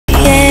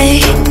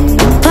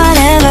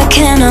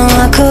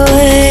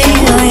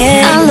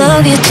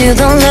you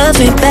don't love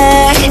me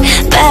back,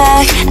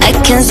 back. I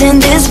can't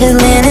stand this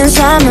feeling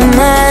inside my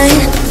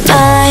mind,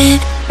 mind.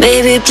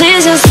 Baby,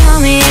 please just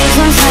tell me if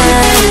I'm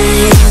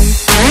fine.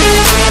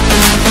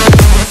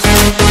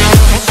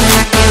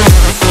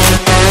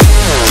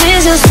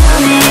 Please just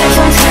tell me if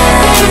I'm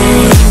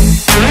fine,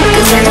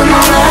 'cause I don't know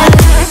why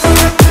it's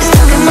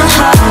stuck in my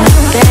heart,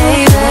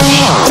 baby.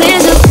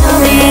 Please just tell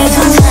me if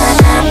I'm fine.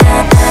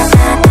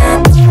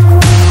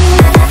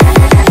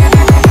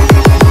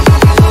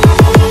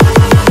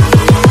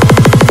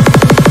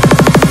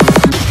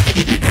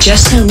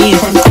 Just tell me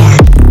if I'm fine.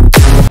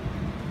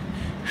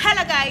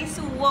 Hello guys,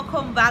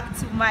 welcome back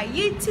to my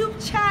YouTube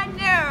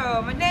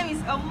channel. My name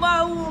is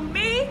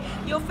Omawumi,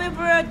 your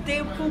favorite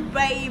dimple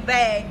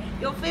baby,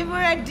 your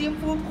favorite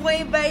dimple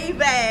queen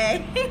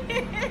baby.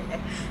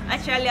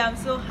 Actually, I'm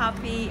so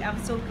happy,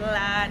 I'm so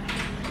glad.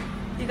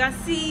 You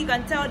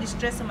can tell the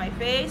stress on my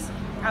face.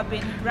 I've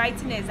been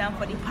writing exam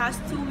for the past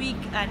 2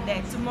 weeks, and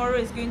tomorrow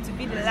is going to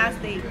be the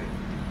last day,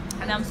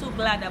 and I'm so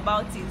glad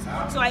about it.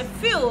 So I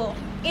feel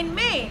in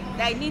me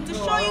that I need to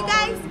show you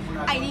guys,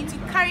 I need to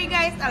carry you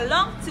guys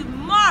along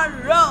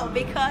tomorrow,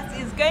 because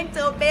it's going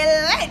to be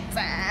lit.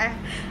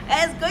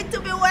 It's going to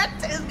be what?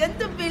 It's going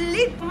to be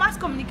lit. Mass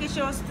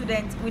communication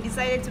students, we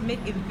decided to make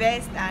a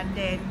vest and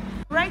then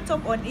write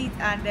up on it,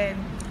 and then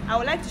I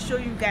would like to show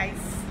you guys.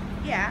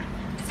 Yeah,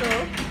 so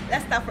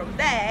let's start from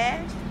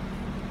there.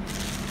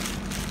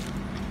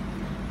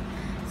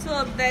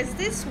 So there's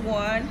this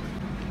one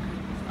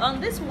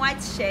on this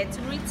white shirt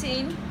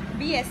written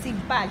BSc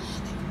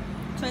Badged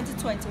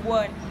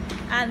 2021,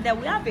 and then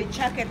we have a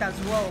jacket as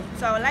well.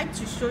 So I would like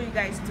to show you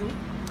guys too,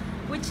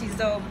 which is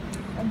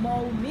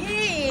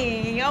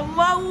Omawumi,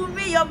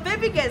 your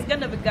baby girl is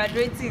gonna be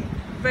graduating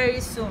very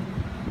soon.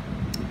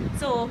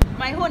 So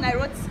my own, I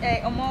wrote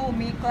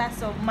Omawumi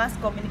class of mass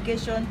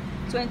communication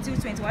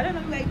 2021. I don't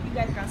know if you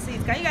guys can see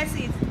it. Can you guys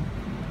see it?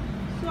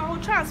 So I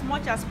will try as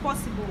much as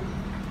possible.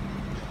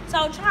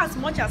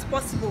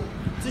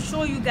 To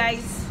show you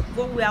guys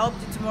what we are up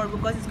to tomorrow,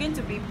 because it's going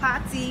to be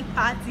party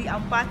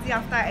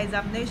after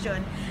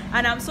examination.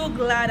 And I'm so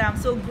glad, I'm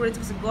so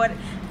grateful to God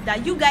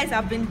that you guys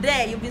have been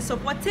there. You've been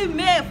supporting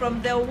me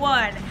from the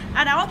one.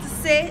 And I want to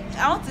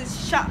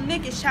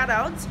make a shout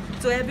out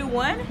to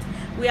everyone.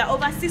 We are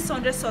over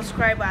 600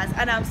 subscribers,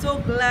 and I'm so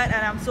glad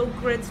and I'm so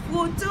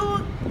grateful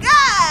to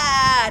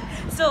God.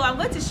 So I'm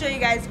going to show you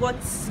guys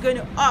what's going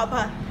to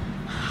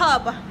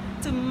hub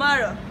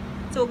tomorrow.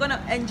 So we're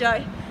gonna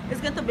enjoy.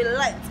 It's going to be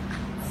light.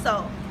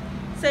 So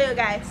see you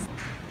guys.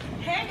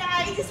 Hey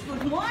guys,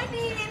 good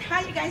morning. How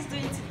you guys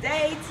doing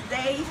today?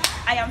 Today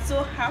I am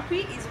so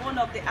happy. It's one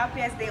of the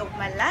happiest day of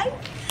my life.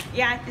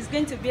 Yeah, it's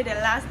going to be the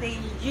last day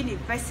in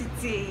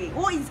university.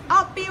 Who is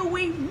happy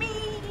with me?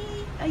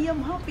 I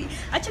am happy.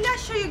 Actually, I'll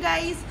show you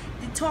guys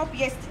the top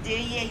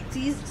yesterday. Yeah, it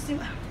is.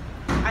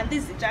 And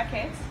this is the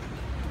jacket.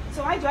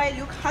 So how do I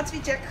look?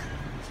 Outfit check.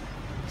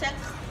 Check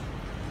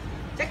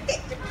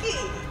it.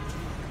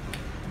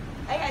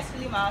 I guys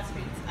feeling my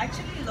outfit. I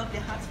actually love the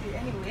outfit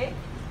anyway.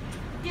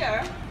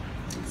 Yeah.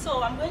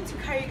 So I'm going to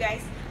carry you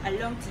guys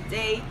along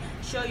today,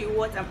 show you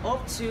what I'm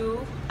up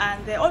to,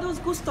 and all those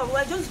good stuff.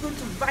 We're just going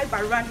to vibe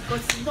around,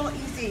 because it's not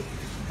easy.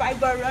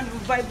 Vibe around.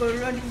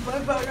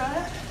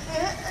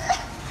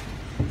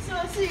 So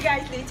I'll see you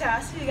guys later.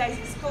 I'll see you guys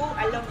in school.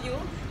 I love you.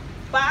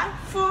 Bye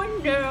for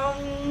now.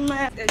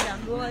 Exam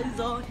goes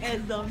on.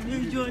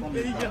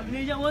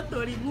 Examination. Want to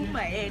remove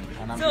my head.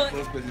 So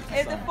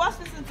it's the first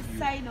person to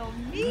sign on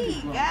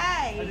me,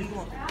 guys.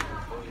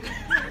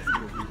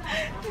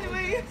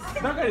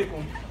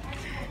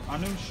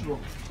 I'm not sure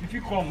if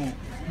you come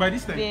by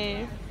this time.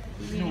 Yeah.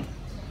 No.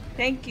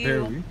 Thank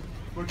you.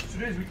 But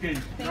today's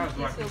weekend. Thank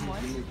you so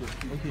much.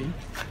 Okay.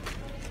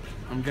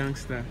 I'm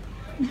gangster.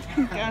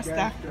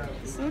 Gangster.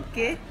 It's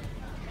okay.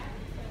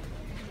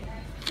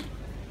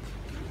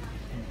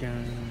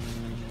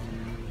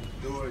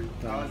 Don't worry.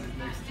 Ours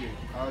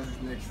is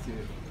next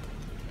year.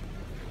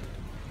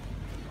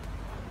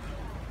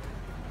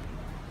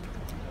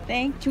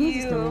 Thank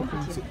you.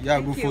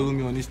 Yeah, go follow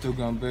me on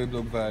Instagram,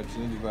 Blog Vibes,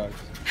 you know the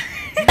vibes.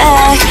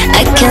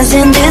 I can't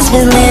stand this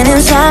feeling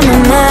inside my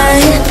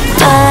mind,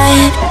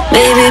 mind.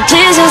 Baby,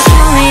 please just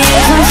tell me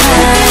if I'm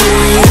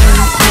fine.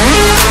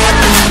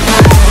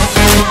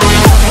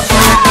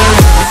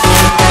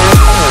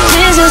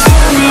 Please just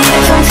tell me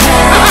if I'm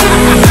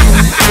fine,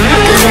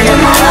 'cause I don't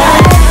know why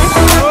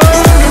it's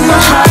stuck in my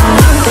heart,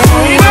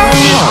 baby.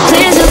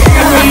 Please just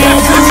tell me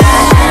if I'm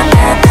fine.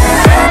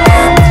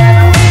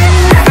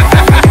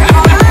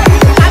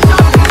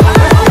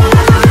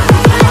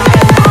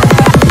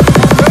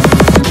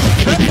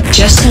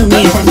 Just tell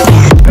me if I'm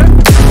fine.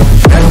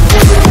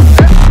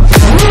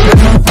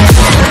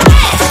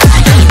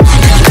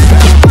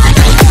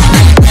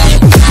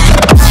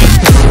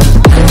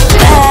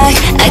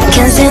 I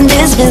can't stand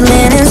this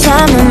feeling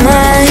inside my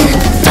mind,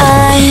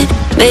 mind.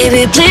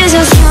 Baby, please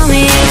just tell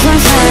me if I'm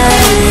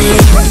fine.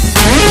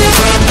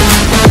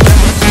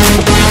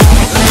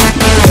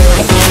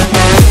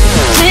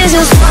 Please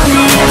just tell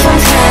me if I'm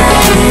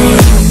fine,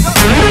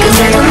 'cause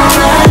I don't know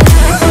why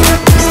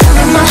it's stuck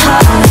in my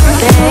heart,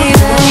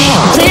 baby.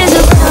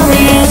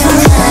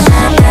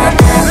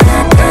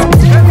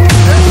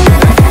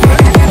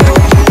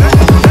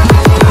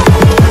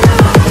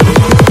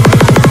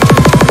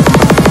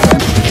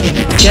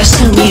 Just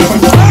tell me if I'm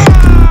fine.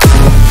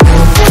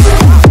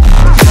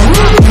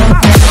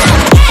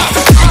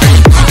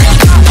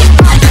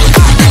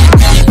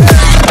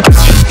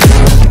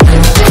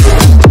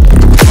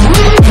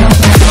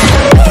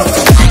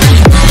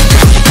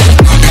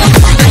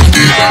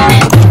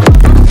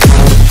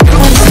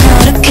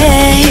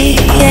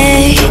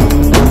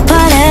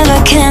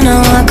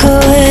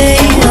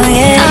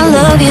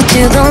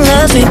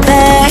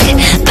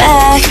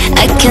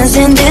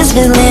 Send this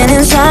feeling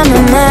inside my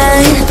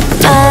mind.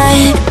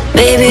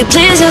 Baby,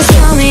 please just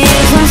tell me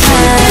if I'm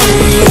fine.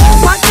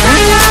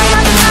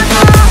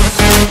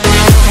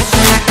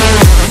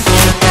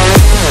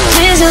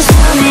 Please just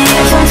tell me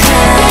if I'm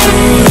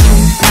fine.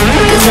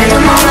 'Cause at the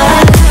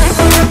moment,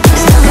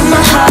 it's stuck in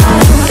my heart,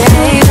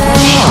 baby.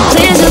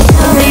 Please just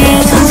tell me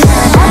if I'm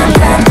fine.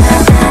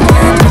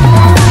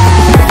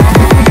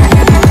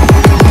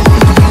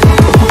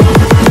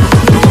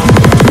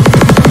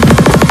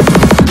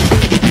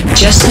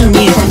 Just tell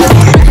me if I'm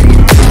fine.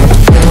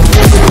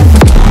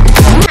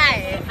 Hi,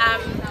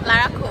 I'm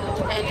Lara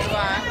Cole and you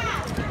are.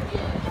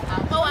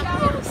 Oh, I'm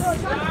Rose.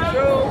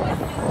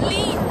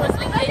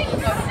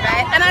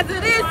 Right? And as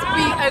it is,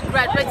 we are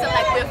graduating,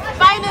 like we're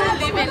finally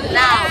leaving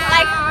now.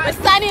 Like we're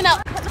signing up.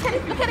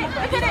 Look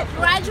at it.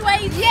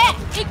 Graduate, yeah.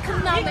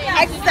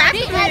 Economics.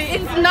 Exactly.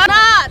 It's not.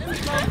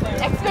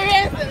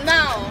 Experience it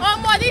now.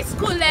 This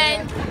school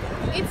and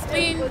it's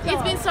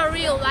been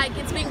surreal. Like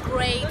it's been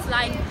great.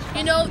 Like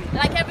you know,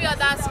 like every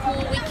other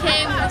school, we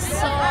came, we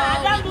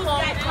saw, we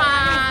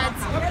conquered.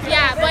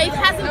 Yeah, but it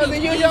hasn't been the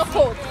usual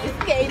code. It's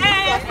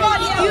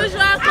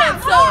usual code.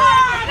 So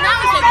now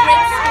it's a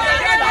great school.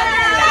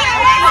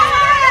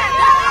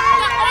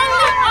 The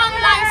only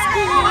online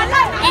school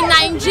in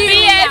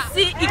Nigeria. BSc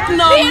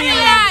Economics.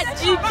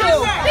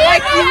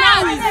 Like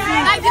now is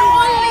like the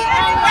only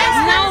online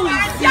school.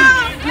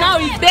 Now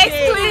is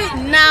basically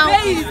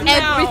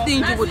everything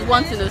you would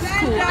want in a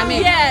school. I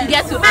mean, you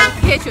get to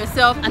educate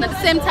yourself and at the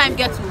same time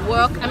get to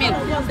work. I mean,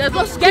 there's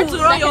no school to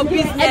run your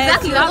business.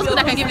 Exactly, there's no school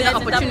that can give you that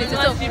opportunity.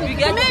 So, I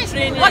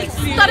mean, what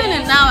studying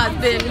it now has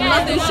been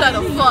nothing short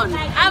of fun.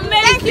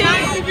 Amazing. For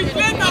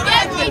everything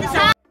that he has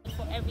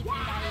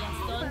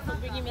done, for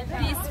bringing me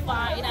this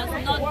far. It has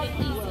not been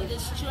easy. The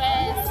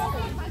stress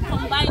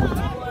combined with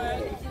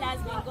work, it has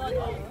been God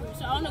all through.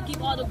 So I want to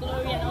give all the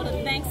glory and all the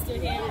thanks to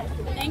him.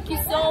 Thank you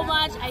so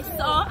much. I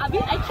saw, and I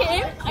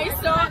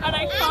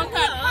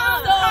conquered.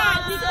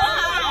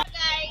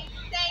 Guys,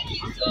 thank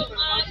you so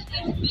much.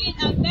 It's been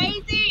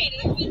amazing.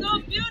 It's been so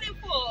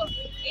beautiful.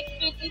 It's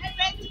been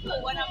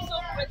eventful, and I'm so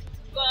grateful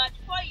to God.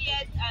 4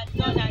 years and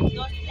done and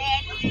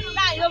dusted.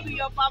 Now you'll be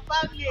your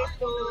papa place.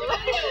 So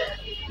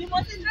the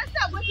most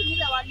interesting I'm going to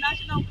meet our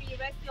National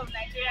University of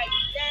Nigeria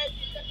is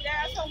there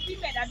are some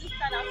women that do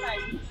stand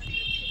outside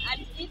and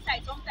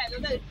inside sometimes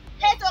they'll say,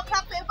 8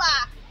 o'clock paper,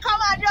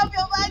 come and drop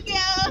your bag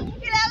here. 11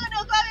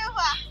 o'clock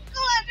paper,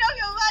 come and drop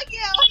your bag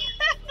here.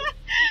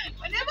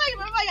 Whenever you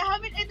remember you're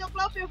having 8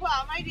 o'clock paper,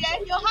 my dear,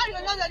 your hand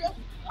will not just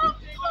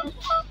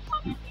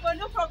but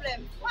no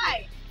problem.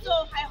 Why? So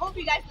I hope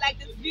you guys like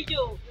this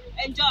video.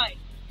 Enjoy.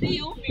 See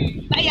you.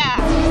 Bye. I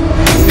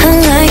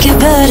like it,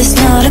 but it's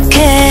not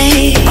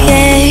okay.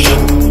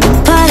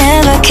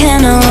 Whatever,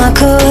 can I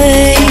walk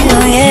away?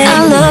 Oh yeah. I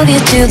love you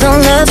too,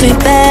 don't love me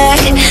back.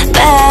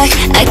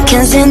 I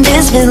can't send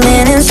this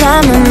feeling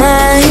inside my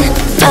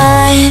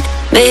mind.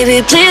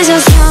 Baby, please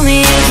just tell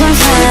me if I'm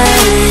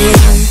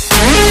fine.